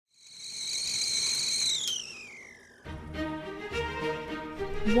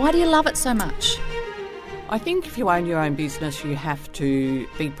Why do you love it so much? I think if you own your own business, you have to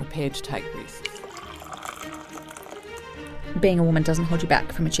be prepared to take risks. Being a woman doesn't hold you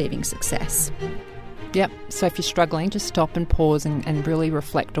back from achieving success. Yep, so if you're struggling, just stop and pause and really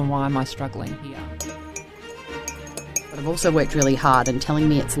reflect on why am I struggling here. But I've also worked really hard, and telling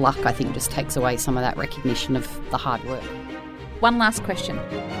me it's luck, I think, just takes away some of that recognition of the hard work. One last question.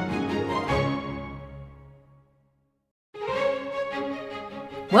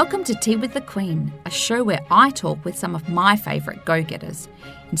 Welcome to Tea with the Queen, a show where I talk with some of my favourite go-getters,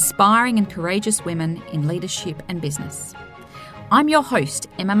 inspiring and courageous women in leadership and business. I'm your host,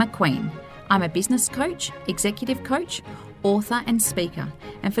 Emma McQueen. I'm a business coach, executive coach, author and speaker,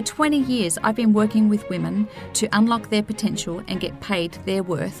 and for 20 years I've been working with women to unlock their potential and get paid their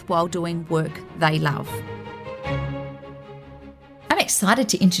worth while doing work they love. I'm excited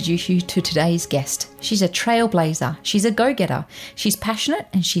to introduce you to today's guest. She's a trailblazer, she's a go-getter, she's passionate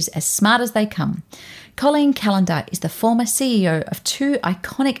and she's as smart as they come. Colleen Callander is the former CEO of two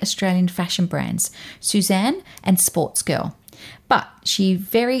iconic Australian fashion brands, Suzanne and Sports Girl. But she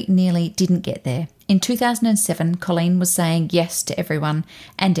very nearly didn't get there. In 2007, Colleen was saying yes to everyone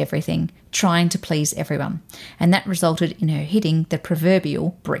and everything, trying to please everyone. And that resulted in her hitting the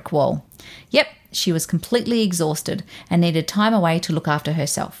proverbial brick wall. Yep, she was completely exhausted and needed time away to look after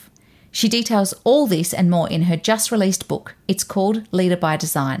herself. She details all this and more in her just-released book. It's called Leader by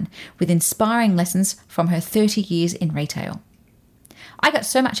Design, with inspiring lessons from her 30 years in retail. I got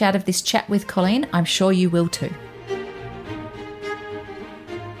so much out of this chat with Colleen, I'm sure you will too.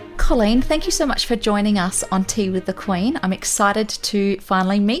 Colleen, thank you so much for joining us on Tea with the Queen. I'm excited to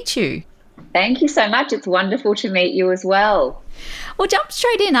finally meet you. Thank you so much. It's wonderful to meet you as well. Well, jump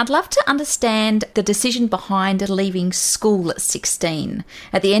straight in. I'd love to understand the decision behind leaving school at 16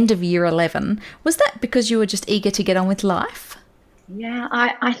 at the end of year 11. Was that because you were just eager to get on with life? Yeah,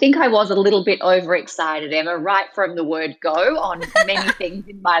 I think I was a little bit overexcited, Emma, right from the word go on many things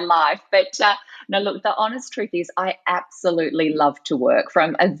in my life. But no, look, the honest truth is I absolutely loved to work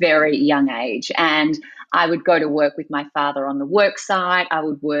from a very young age. And I would go to work with my father on the work site. I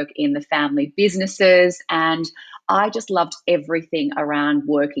would work in the family businesses, and I just loved everything around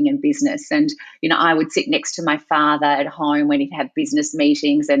working in business. And, I would sit next to my father at home when he'd have business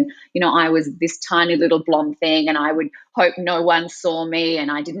meetings. And, I was this tiny little blonde thing, and I would hope no one saw me, and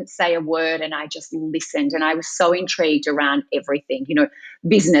I didn't say a word, and I just listened. And I was so intrigued around everything,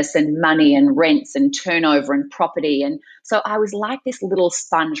 business and money and rents and turnover and property. And so I was like this little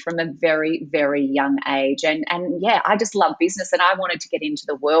sponge from a very, very young age. And yeah, I just love business, and I wanted to get into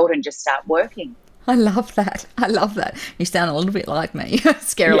the world and just start working. I love that. You sound a little bit like me,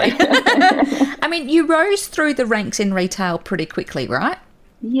 scarily. Yeah. I mean, you rose through the ranks in retail pretty quickly, right?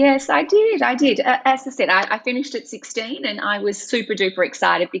 Yes, I did. As I said, I finished at 16, and I was super duper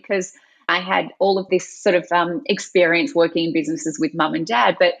excited because I had all of this sort of experience working in businesses with mum and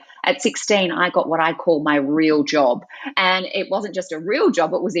dad. But at 16, I got what I call my real job. And it wasn't just a real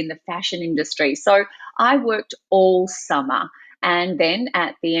job, it was in the fashion industry. So I worked all summer. And then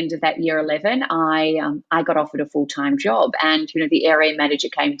at the end of that year 11, I got offered a full-time job. And, the area manager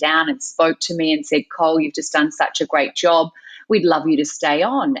came down and spoke to me and said, Cole, you've just done such a great job. We'd love you to stay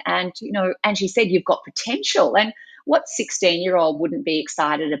on. And, and she said, you've got potential. And what 16-year-old wouldn't be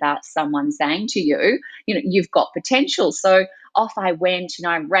excited about someone saying to you, you've got potential. So off I went,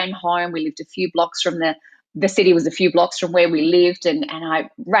 I ran home. We lived a few blocks from the city was a few blocks from where we lived, and I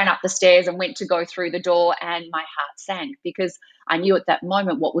ran up the stairs and went to go through the door, and my heart sank because I knew at that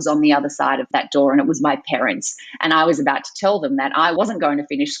moment what was on the other side of that door, and it was my parents. And I was about to tell them that I wasn't going to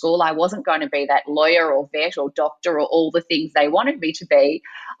finish school. I wasn't going to be that lawyer or vet or doctor or all the things they wanted me to be.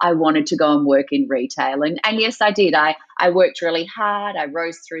 I wanted to go and work in retail. And yes, I did. I worked really hard. I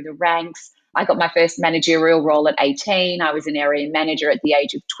rose through the ranks. I got my first managerial role at 18. I was an area manager at the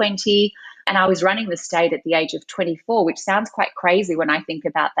age of 20. And I was running the state at the age of 24, which sounds quite crazy when I think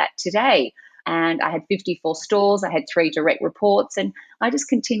about that today. And I had 54 stores. I had 3 direct reports. And I just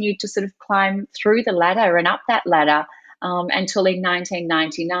continued to sort of climb through the ladder and up that ladder until in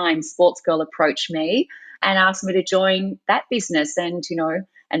 1999, Sports Girl approached me and asked me to join that business. And,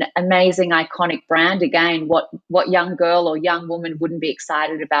 an amazing, iconic brand. Again, what young girl or young woman wouldn't be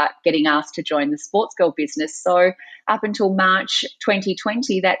excited about getting asked to join the Sports Girl business? So up until March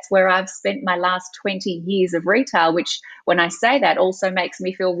 2020, that's where I've spent my last 20 years of retail, which when I say that also makes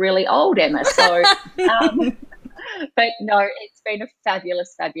me feel really old, Emma. So, but no, it's been a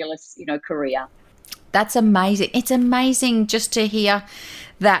fabulous, fabulous, career. That's amazing. It's amazing just to hear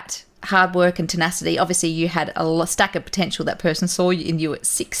that hard work and tenacity. Obviously, you had a stack of potential that person saw in you at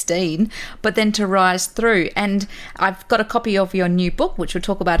 16, but then to rise through. And I've got a copy of your new book, which we'll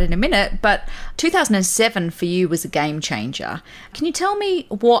talk about in a minute, but 2007 for you was a game changer. Can you tell me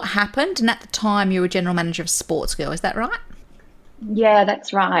what happened? And at the time, you were general manager of Sportsgirl, is that right? Yeah,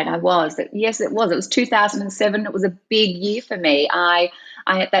 that's right. I was. Yes, it was. It was 2007. It was a big year for me. I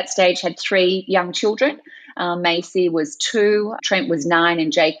at that stage had 3 young children. Macy was 2, Trent was 9,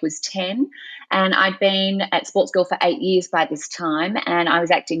 and Jake was 10. And I'd been at Sportsgirl for 8 years by this time, and I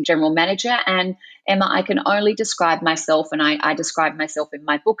was acting general manager. And Emma, I can only describe myself, and I describe myself in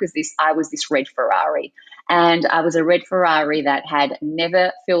my book as this: I was this red Ferrari. And I was a red Ferrari that had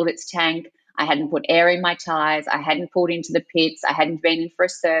never filled its tank. I hadn't put air in my tyres. I hadn't pulled into the pits. I hadn't been in for a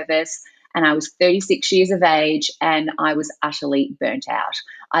service. And I was 36 years of age, and I was utterly burnt out.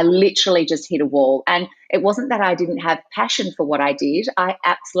 I literally just hit a wall. And it wasn't that I didn't have passion for what I did. I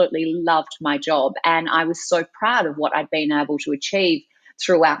absolutely loved my job, and I was so proud of what I'd been able to achieve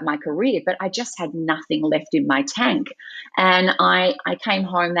throughout my career, but I just had nothing left in my tank. And I came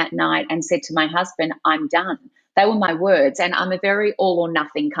home that night and said to my husband, I'm done. They were my words. And I'm a very all or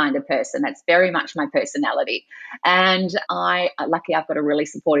nothing kind of person. That's very much my personality. And lucky I've got a really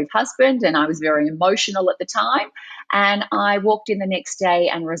supportive husband, and I was very emotional at the time. And I walked in the next day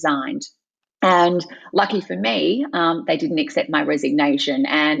and resigned. And lucky for me, they didn't accept my resignation.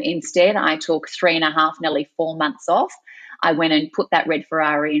 And instead, I took 3.5, nearly 4 months off. I went and put that red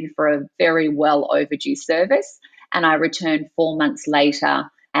Ferrari in for a very well overdue service. And I returned 4 months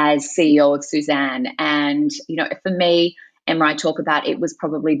later as CEO of Suzanne. And, for me, Emma, I talk about it was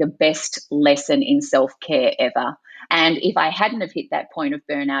probably the best lesson in self-care ever. And if I hadn't have hit that point of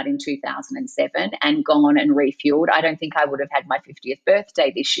burnout in 2007 and gone and refueled, I don't think I would have had my 50th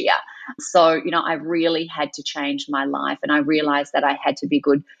birthday this year. So, I really had to change my life, and I realized that I had to be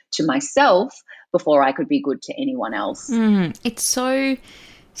good to myself before I could be good to anyone else. It's so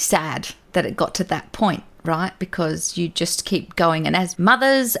sad that it got to that point, right? Because you just keep going. And as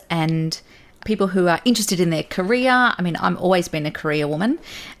mothers and people who are interested in their career, I mean, I've always been a career woman.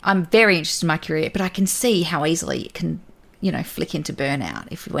 I'm very interested in my career, but I can see how easily it can, flick into burnout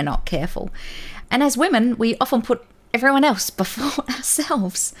if we're not careful. And as women, we often put everyone else before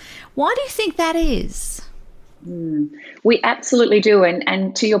ourselves. Why do you think that is? We absolutely do.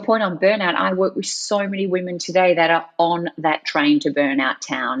 And to your point on burnout, I work with so many women today that are on that train to burnout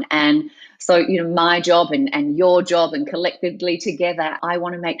town. And so, my job and your job, and collectively together, I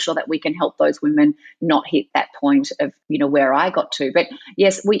want to make sure that we can help those women not hit that point of, where I got to. But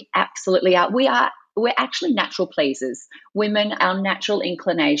yes, we absolutely are. We're actually natural pleasers. Women, our natural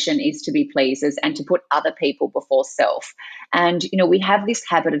inclination is to be pleasers and to put other people before self. And, we have this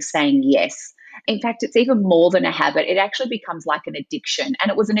habit of saying yes. In fact, it's even more than a habit. It actually becomes like an addiction.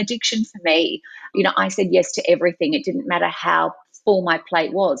 And it was an addiction for me. I said yes to everything. It didn't matter how full my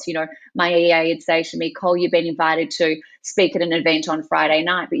plate was. My EA would say to me, Cole, you've been invited to speak at an event on Friday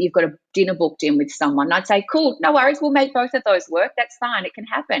night, but you've got a dinner booked in with someone. And I'd say, cool, no worries. We'll make both of those work. That's fine. It can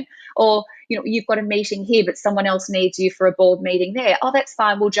happen. Or, you've got a meeting here, but someone else needs you for a board meeting there. Oh, that's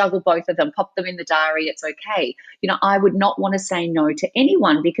fine. We'll juggle both of them, pop them in the diary. It's okay. I would not want to say no to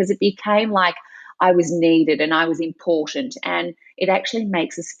anyone, because it became like I was needed and I was important. And it actually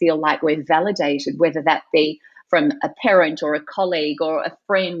makes us feel like we're validated, whether that be from a parent or a colleague or a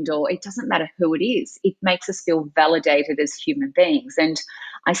friend, or it doesn't matter who it is. It makes us feel validated as human beings. And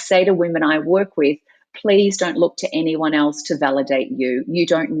I say to women I work with, please don't look to anyone else to validate you. You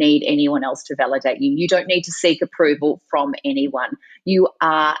don't need anyone else to validate you. You don't need to seek approval from anyone. You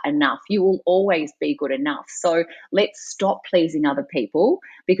are enough. You will always be good enough. So let's stop pleasing other people,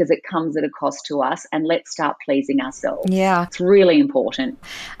 because it comes at a cost to us, and let's start pleasing ourselves. Yeah. It's really important.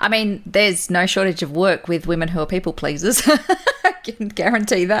 I mean, there's no shortage of work with women who are people pleasers. I can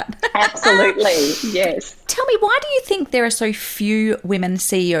guarantee that. Absolutely, yes. Tell me, why do you think there are so few women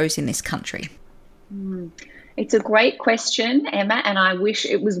CEOs in this country? It's a great question, Emma, and I wish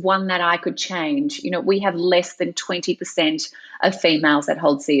it was one that I could change. We have less than 20% of females that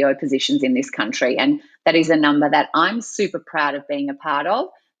hold CEO positions in this country, and that is a number that I'm super proud of being a part of,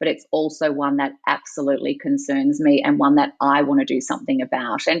 but it's also one that absolutely concerns me, and one that I want to do something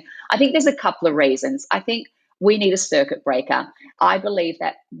about. And I think there's a couple of reasons. I think we need a circuit breaker. I believe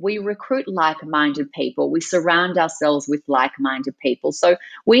that we recruit like-minded people. We surround ourselves with like-minded people. So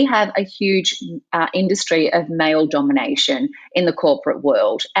we have a huge industry of male domination in the corporate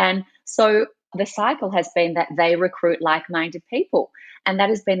world. And so the cycle has been that they recruit like-minded people. And that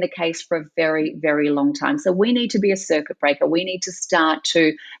has been the case for a very, very long time. So we need to be a circuit breaker. We need to start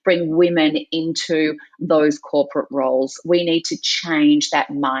to bring women into those corporate roles. We need to change that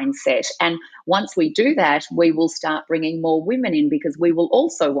mindset. And once we do that, we will start bringing more women in, because we will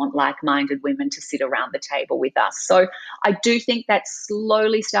also want like-minded women to sit around the table with us. So I do think that's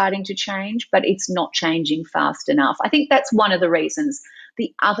slowly starting to change, but it's not changing fast enough. I think that's one of the reasons.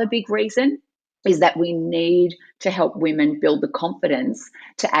 The other big reason is that we need to help women build the confidence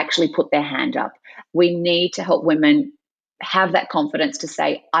to actually put their hand up. We need to help women have that confidence to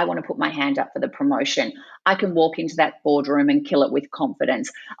say, I want to put my hand up for the promotion. I can walk into that boardroom and kill it with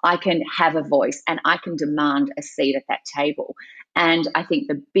confidence. I can have a voice and I can demand a seat at that table. And I think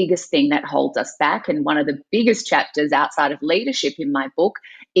the biggest thing that holds us back, and one of the biggest chapters outside of leadership in my book,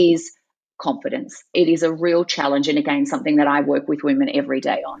 is confidence. It is a real challenge, and again, something that I work with women every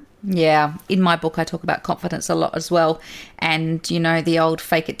day on. Yeah, in my book I talk about confidence a lot as well, and the old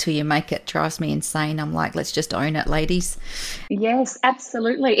fake it till you make it drives me insane. I'm like, let's just own it, ladies. Yes,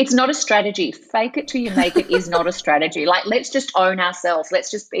 absolutely. It's not a strategy. Fake it till you make it is not a strategy. Like, let's just own ourselves. Let's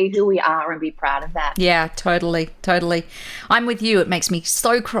just be who we are and be proud of that. Yeah, totally. I'm with you. It makes me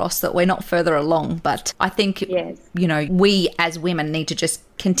so cross that we're not further along, but I think yes. We as women need to just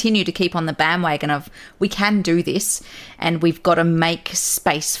continue to keep on the bandwagon of, we can do this, and we've got to make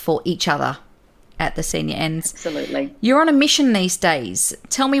space for each other at the senior ends. Absolutely. You're on a mission these days.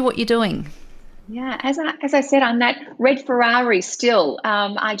 Tell me what you're doing. Yeah, as I said, I'm that red Ferrari still.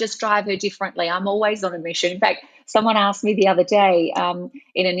 I just drive her differently. I'm always on a mission. In fact, someone asked me the other day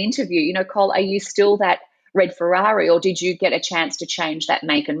in an interview, Cole, are you still that red Ferrari, or did you get a chance to change that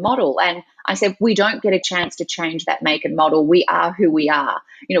make and model? And I said, we don't get a chance to change that make and model. We are who we are.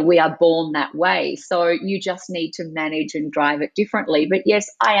 We are born that way. So you just need to manage and drive it differently. But yes,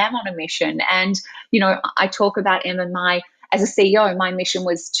 I am on a mission. And, I talk about, Emma, as a CEO, my mission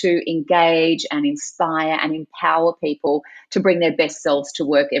was to engage and inspire and empower people to bring their best selves to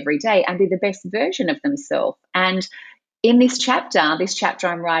work every day and be the best version of themselves. And in this chapter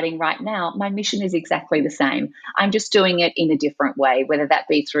I'm writing right now, my mission is exactly the same. I'm just doing it in a different way, whether that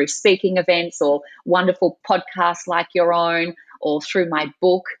be through speaking events or wonderful podcasts like your own, or through my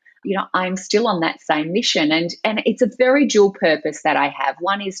book. I'm still on that same mission. And it's a very dual purpose that I have.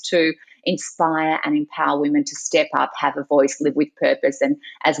 One is to inspire and empower women to step up, have a voice, live with purpose. And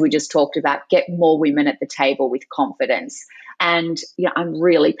as we just talked about, get more women at the table with confidence. And I'm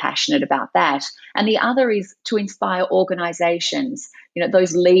really passionate about that. And the other is to inspire organizations,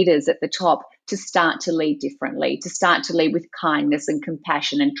 those leaders at the top, to start to lead differently, to start to lead with kindness and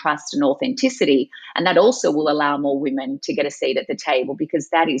compassion and trust and authenticity. And that also will allow more women to get a seat at the table, because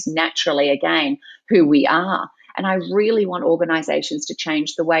that is naturally, again, who we are. And I really want organizations to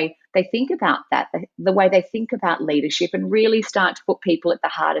change the way they think about that, the way they think about leadership, and really start to put people at the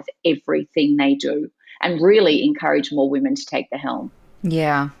heart of everything they do, and really encourage more women to take the helm.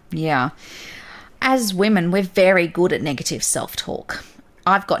 Yeah. As women, we're very good at negative self-talk.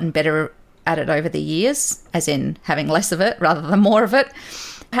 I've gotten better at it over the years, as in having less of it rather than more of it.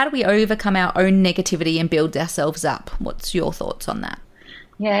 How do we overcome our own negativity and build ourselves up? What's your thoughts on that?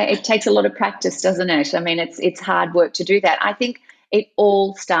 Yeah, it takes a lot of practice, doesn't it? I mean, it's hard work to do that. I think it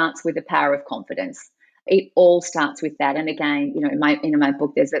all starts with the power of confidence. It all starts with that. And again, in my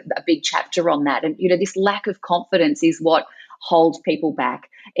book, there's a big chapter on that. And, this lack of confidence is what holds people back.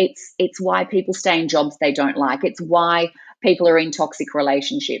 It's why people stay in jobs they don't like. It's why people are in toxic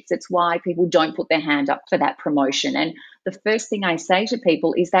relationships. It's why people don't put their hand up for that promotion. And the first thing I say to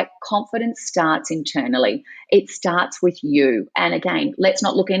people is that confidence starts internally. It starts with you. And again, let's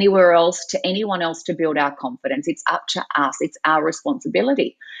not look anywhere else to anyone else to build our confidence. It's up to us. It's our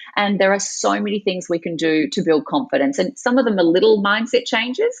responsibility. And there are so many things we can do to build confidence. And some of them are little mindset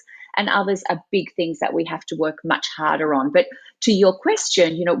changes, and others are big things that we have to work much harder on. But to your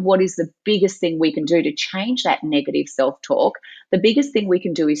question, what is the biggest thing we can do to change that negative self-talk? The biggest thing we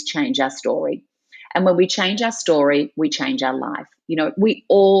can do is change our story. And when we change our story, we change our life. We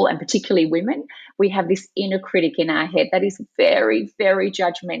all, and particularly women, we have this inner critic in our head that is very, very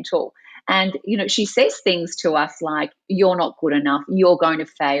judgmental. And, she says things to us like, you're not good enough, you're going to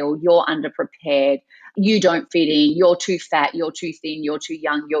fail, you're underprepared, you don't fit in, you're too fat, you're too thin, you're too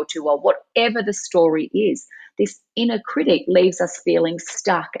young, you're too old. Whatever the story is, this inner critic leaves us feeling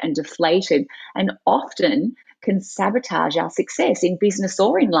stuck and deflated, and often can sabotage our success in business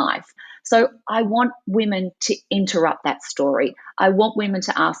or in life. So I want women to interrupt that story. I want women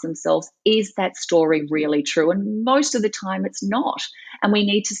to ask themselves, is that story really true? And most of the time it's not. And we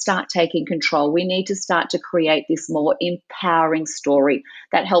need to start taking control. We need to start to create this more empowering story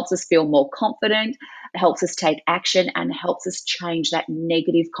that helps us feel more confident, helps us take action, and helps us change that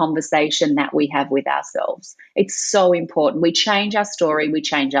negative conversation that we have with ourselves. It's so important. We change our story, we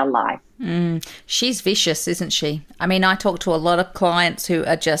change our life. She's vicious, isn't she? I mean, I talk to a lot of clients who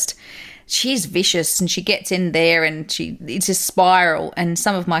are just, she's vicious, and she gets in there and it's a spiral. And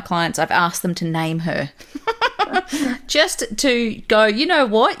some of my clients, I've asked them to name her. Just to go, you know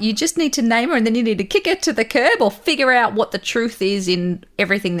what, you just need to name her, and then you need to kick her to the curb or figure out what the truth is in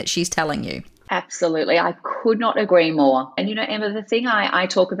everything that she's telling you. Absolutely. I could not agree more. And, Emma, the thing I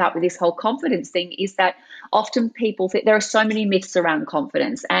talk about with this whole confidence thing is that often people think there are so many myths around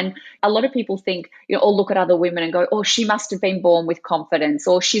confidence. And a lot of people think, or look at other women and go, oh, she must have been born with confidence,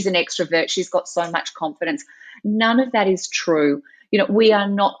 or she's an extrovert, she's got so much confidence. None of that is true. We are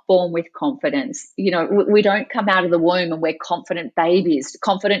not born with confidence. We don't come out of the womb and we're confident babies,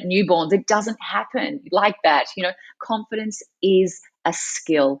 confident newborns. It doesn't happen like that. Confidence is a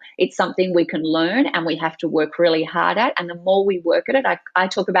skill. It's something we can learn and we have to work really hard at. And the more we work at it, I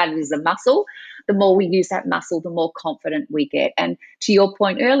talk about it as a muscle. The more we use that muscle, the more confident we get. And to your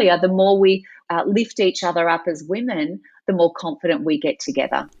point earlier, the more we lift each other up as women, the more confident we get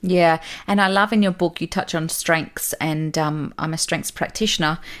together. Yeah. And I love in your book, you touch on strengths, and I'm a strengths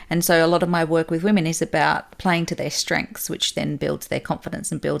practitioner. And so a lot of my work with women is about playing to their strengths, which then builds their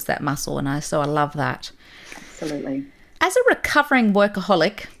confidence and builds that muscle. And so I love that. Absolutely. As a recovering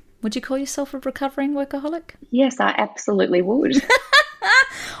workaholic, would you call yourself a recovering workaholic? Yes, I absolutely would.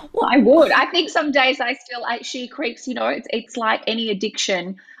 I would. I think some days she creeps, it's like any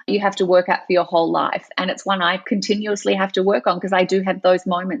addiction you have to work at for your whole life. And it's one I continuously have to work on, because I do have those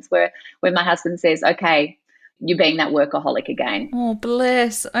moments where my husband says, okay, you're being that workaholic again. Oh,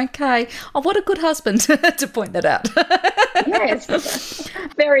 bless. Okay. Oh, what a good husband to point that out. Yes.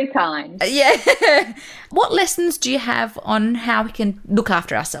 Very kind. Yeah. What lessons do you have on how we can look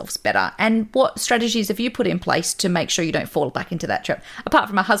after ourselves better? And what strategies have you put in place to make sure you don't fall back into that trap? Apart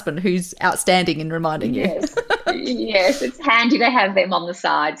from a husband who's outstanding in reminding you. Yes. Yes, it's handy to have them on the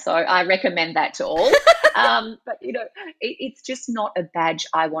side. So I recommend that to all. But, it's just not a badge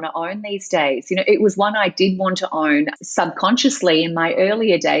I want to own these days. It was one I did want to own subconsciously in my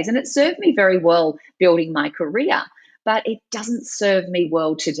earlier days, and it served me very well building my career. But it doesn't serve me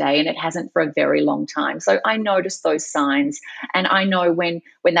well today, and it hasn't for a very long time. So I notice those signs, and I know when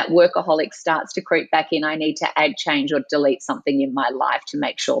that workaholic starts to creep back in, I need to add, change, or delete something in my life to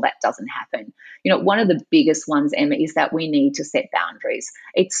make sure that doesn't happen. One of the biggest ones, Emma, is that we need to set boundaries.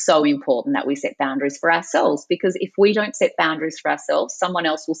 It's so important that we set boundaries for ourselves, because if we don't set boundaries for ourselves, someone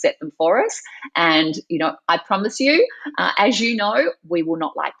else will set them for us. And, I promise you, as you know, we will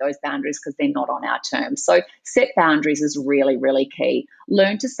not like those boundaries because they're not on our terms. So set boundaries is really, really key.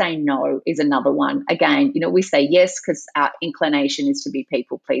 Learn to say no is another one. Again, we say yes because our inclination is to be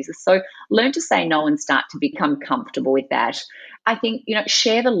people pleasers. So learn to say no and start to become comfortable with that. I think,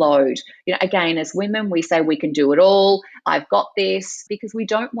 share the load. Again, as women, we say we can do it all. I've got this, because we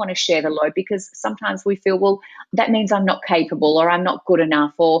don't want to share the load, because sometimes we feel, well, that means I'm not capable, or I'm not good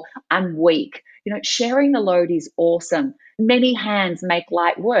enough, or I'm weak. Sharing the load is awesome. Many hands make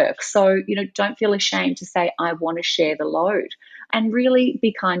light work. So, don't feel ashamed to say, I want to share the load, and really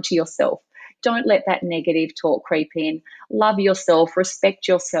be kind to yourself. Don't let that negative talk creep in. Love yourself, respect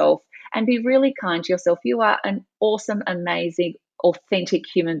yourself, and be really kind to yourself. You are an awesome, amazing, authentic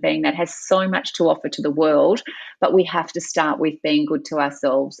human being that has so much to offer to the world, but we have to start with being good to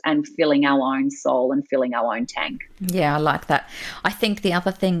ourselves and filling our own soul and filling our own tank. Yeah, I like that. I think the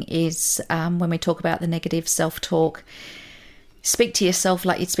other thing is when we talk about the negative self-talk, speak to yourself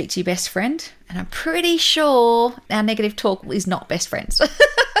like you'd speak to your best friend. And I'm pretty sure our negative talk is not best friends.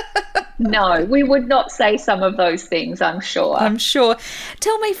 No, we would not say some of those things, I'm sure. I'm sure.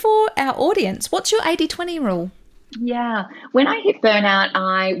 Tell me, for our audience, what's your 80-20 rule? Yeah. When I hit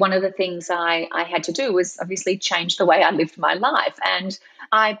burnout, one of the things I had to do was obviously change the way I lived my life. And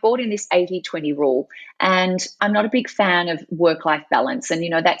I brought in this 80-20 rule. And I'm not a big fan of work-life balance. And,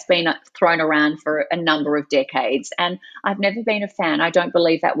 that's been thrown around for a number of decades. And I've never been a fan. I don't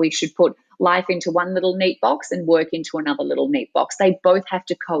believe that we should put life into one little neat box and work into another little neat box. They both have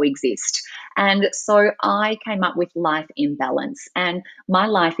to coexist. And so I came up with life in balance, and my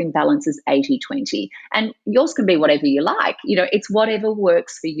life in balance is 80-20, and yours can be whatever you like. It's whatever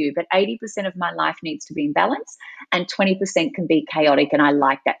works for you, but 80% of my life needs to be in balance, and 20% can be chaotic. And I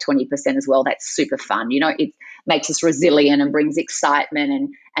like that 20% as well. That's super fun. It makes us resilient and brings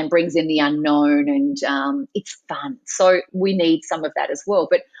excitement and brings in the unknown, and it's fun. So we need some of that as well.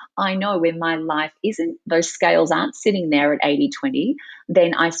 But I know when my life isn't, those scales aren't sitting there at 80-20,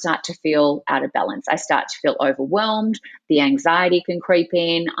 then I start to feel out of balance. I start to feel overwhelmed. The anxiety can creep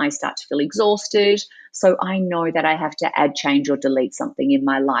in. I start to feel exhausted. So I know that I have to add, change, or delete something in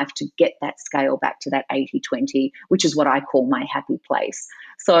my life to get that scale back to that 80-20, which is what I call my happy place.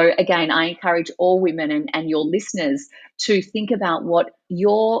 So again, I encourage all women and your listeners to think about what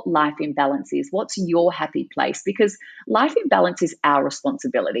your life imbalance is. What's your happy place? Because life imbalance is our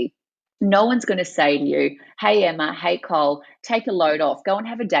responsibility. No one's going to say to you, hey, Emma, hey, Cole, take a load off, go and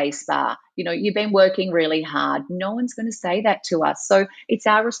have a day spa. You've been working really hard. No one's going to say that to us. So it's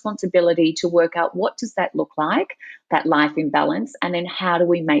our responsibility to work out, what does that look like, that life imbalance, and then how do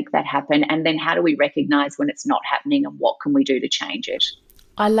we make that happen? And then how do we recognize when it's not happening, and what can we do to change it?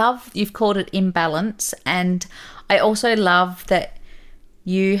 I love you've called it imbalance, and I also love that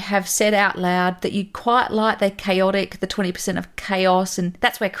you have said out loud that you quite like the chaotic, the 20% of chaos, and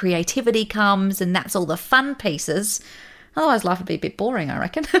that's where creativity comes, and that's all the fun pieces. Otherwise, life would be a bit boring, I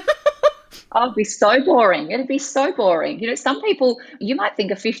reckon. Oh, it'd be so boring. It'd be so boring. Some people, you might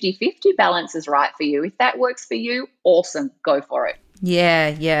think a 50-50 balance is right for you. If that works for you, awesome, go for it.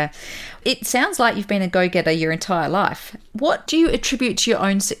 Yeah. It sounds like you've been a go-getter your entire life. What do you attribute to your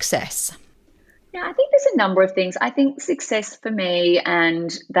own success? Yeah, I think there's a number of things. I think success for me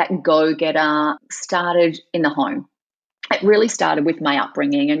and that go-getter started in the home. It really started with my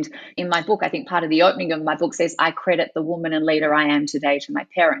upbringing. And in my book, I think part of the opening of my book says, I credit the woman and leader I am today to my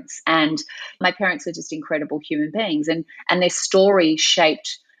parents. And my parents are just incredible human beings. And their story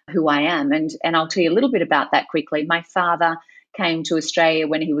shaped who I am. And I'll tell you a little bit about that quickly. My father came to Australia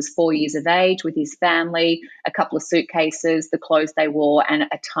when he was 4 years of age with his family, a couple of suitcases, the clothes they wore, and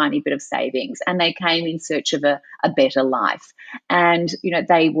a tiny bit of savings. And they came in search of a better life. And,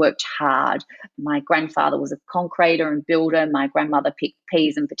 they worked hard. My grandfather was a concreter and builder. My grandmother picked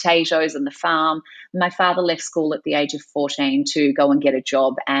peas and potatoes on the farm. My father left school at the age of 14 to go and get a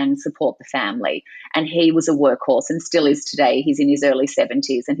job and support the family. And he was a workhorse and still is today. He's in his early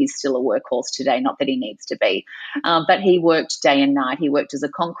 70s and he's still a workhorse today, not that he needs to be. But he worked day and night. He worked as a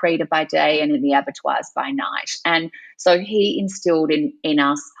concreter by day and in the abattoirs by night. And so he instilled in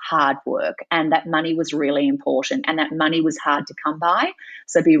us hard work, and that money was really important, and that money was hard to come by.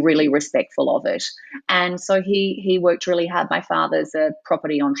 So be really respectful of it. And so he worked really hard. My father's a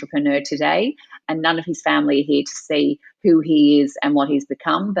property entrepreneur today, and none of his family are here to see who he is and what he's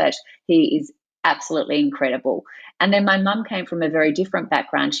become, but he is absolutely incredible. And then my mum came from a very different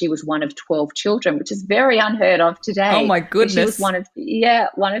background. She was one of 12 children, which is very unheard of today. Oh my goodness. She was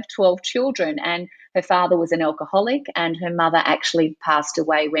one of 12 children, and her father was an alcoholic, and her mother actually passed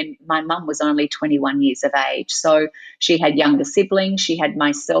away when my mum was only 21 years of age. So she had younger siblings. She had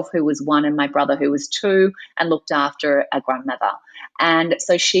myself, who was 1, and my brother, who was 2, and looked after a grandmother. And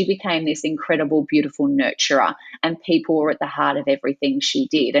so she became this incredible, beautiful nurturer, and people were at the heart of everything she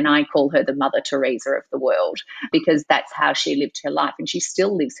did. And I call her the Mother Teresa of the world, because that's how she lived her life, and she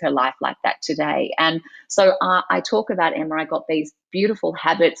still lives her life like that today. And so I talk about, Emma, I got these beautiful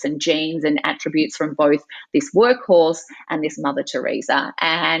habits and genes and attributes from both this workhorse and this Mother Teresa.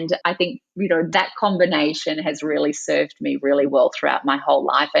 And I think, that combination has really served me really well throughout my whole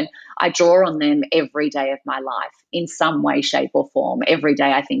life. And I draw on them every day of my life in some way, shape or form. Every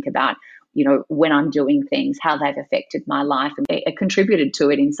day I think about, when I'm doing things, how they've affected my life, and they contributed to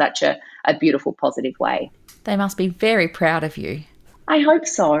it in such a beautiful, positive way. They must be very proud of you. I hope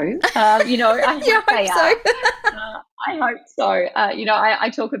so. I hope they are. I hope so. I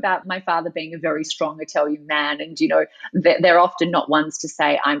talk about my father being a very strong Italian man, and, they're often not ones to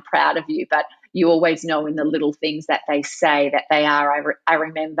say, I'm proud of you, but you always know in the little things that they say that they are. I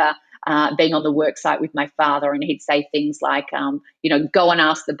remember being on the work site with my father, and he'd say things like, go and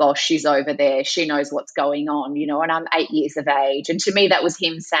ask the boss, she's over there, she knows what's going on, and I'm 8 years of age. And to me, that was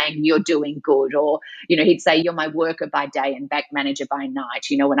him saying, you're doing good. Or, he'd say, you're my worker by day and back manager by night,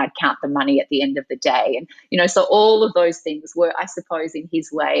 when I'd count the money at the end of the day. And, so all of those things were, I suppose, in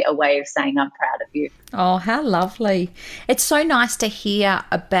his way, a way of saying, I'm proud of you. Oh, how lovely. It's so nice to hear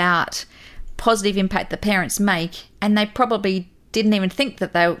about positive impact that parents make, and they probably didn't even think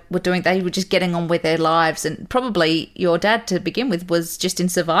that they were just getting on with their lives. And probably your dad, to begin with, was just in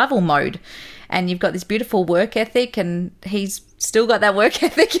survival mode, and you've got this beautiful work ethic, and he's still got that work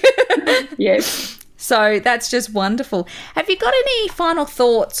ethic. Yes. So that's just wonderful. Have you got any final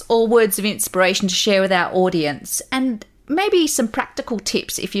thoughts or words of inspiration to share with our audience, and maybe some practical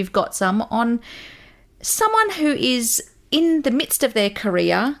tips, if you've got some, on someone who is in the midst of their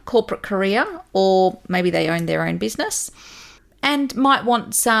career, corporate career, or maybe they own their own business, and might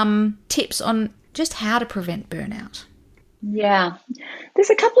want some tips on just how to prevent burnout. Yeah, there's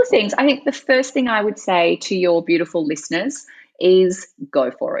a couple of things. I think the first thing I would say to your beautiful listeners is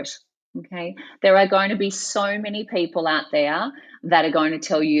go for it. Okay. There are going to be so many people out there that are going to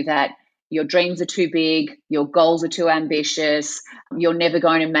tell you that your dreams are too big, your goals are too ambitious, you're never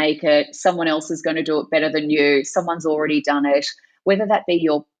going to make it, someone else is going to do it better than you, someone's already done it, whether that be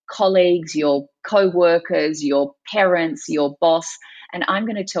your colleagues, your co-workers, your parents, your boss. And I'm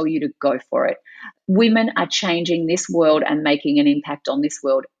going to tell you to go for it. Women are changing this world and making an impact on this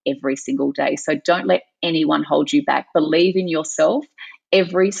world every single day. So don't let anyone hold you back. Believe in yourself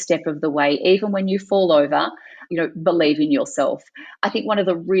every step of the way, even when you fall over, believe in yourself. I think one of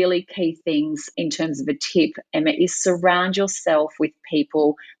the really key things in terms of a tip, Emma, is surround yourself with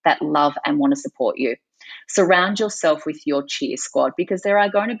people that love and want to support you. Surround yourself with your cheer squad, because there are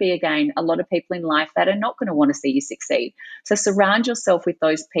going to be, again, a lot of people in life that are not going to want to see you succeed. So surround yourself with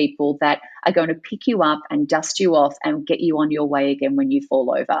those people that are going to pick you up and dust you off and get you on your way again when you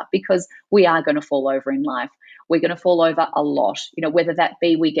fall over, because we are going to fall over in life. We're going to fall over a lot, whether that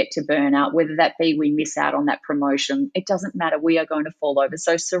be we get to burnout, whether that be we miss out on that promotion. It doesn't matter. We are going to fall over.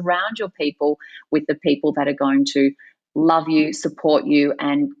 So surround your people with the people that are going to love you, support you,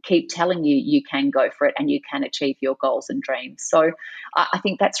 and keep telling you you can go for it and you can achieve your goals and dreams. So I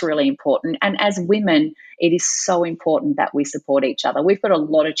think that's really important. And as women, it is so important that we support each other. We've got a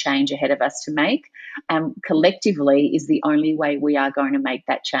lot of change ahead of us to make, and collectively is the only way we are going to make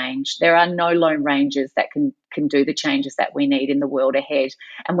that change. There are no lone rangers that can do the changes that we need in the world ahead,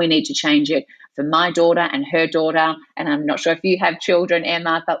 and we need to change it for my daughter and her daughter. And I'm not sure if you have children,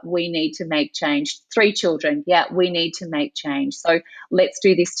 Emma, but we need to make change. 3 children, we need to make change. So let's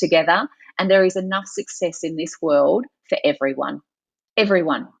do this together. And there is enough success in this world for everyone.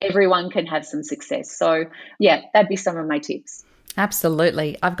 Everyone can have some success. So that'd be some of my tips.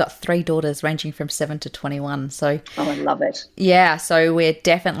 Absolutely. I've got 3 daughters ranging from 7 to 21. So I love it. Yeah, so we're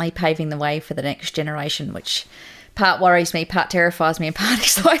definitely paving the way for the next generation, which part worries me, part terrifies me, and part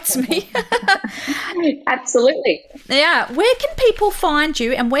excites me. Absolutely. Yeah. Where can people find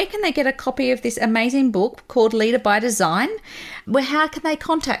you, and where can they get a copy of this amazing book called Leader by Design? How can they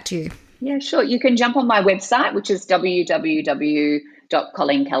contact you? Yeah, sure. You can jump on my website, which is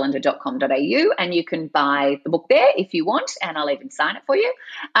www.colleencallander.com.au, and you can buy the book there if you want, and I'll even sign it for you.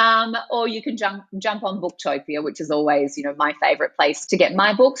 Or you can jump on Booktopia, which is always, my favorite place to get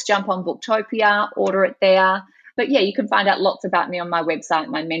my books. Jump on Booktopia, order it there. But you can find out lots about me on my website,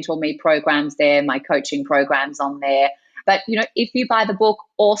 my Mentor Me programs there, my coaching programs on there. But, if you buy the book,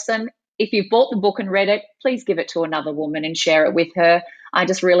 awesome. If you've bought the book and read it, please give it to another woman and share it with her. I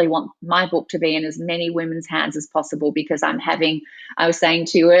just really want my book to be in as many women's hands as possible, because I was saying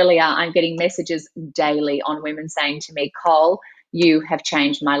to you earlier, I'm getting messages daily on women saying to me, Col, you have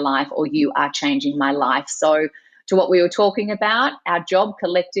changed my life, or you are changing my life. So to what we were talking about, our job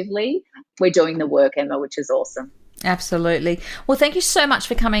collectively, we're doing the work, Emma, which is awesome. Absolutely. Well, thank you so much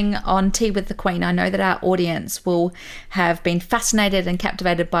for coming on Tea with the Queen. I know that our audience will have been fascinated and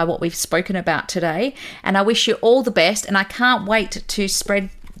captivated by what we've spoken about today, and I wish you all the best, and I can't wait to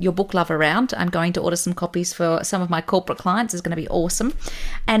spread your book love around. I'm going to order some copies for some of my corporate clients. It's going to be awesome,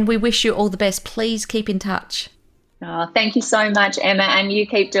 and we wish you all the best. Please keep in touch. Oh, thank you so much, Emma, and you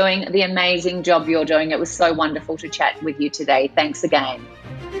keep doing the amazing job you're doing. It was so wonderful to chat with you today. Thanks again.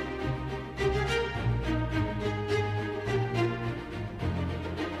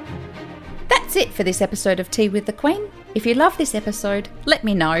 That's it for this episode of Tea with the Queen. If you love this episode, let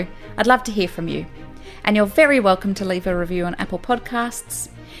me know. I'd love to hear from you. And you're very welcome to leave a review on Apple Podcasts.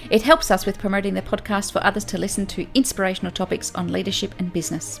 It helps us with promoting the podcast for others to listen to inspirational topics on leadership and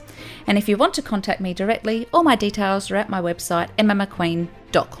business. And if you want to contact me directly, all my details are at my website,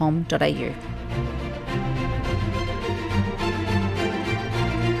 emmamcqueen.com.au.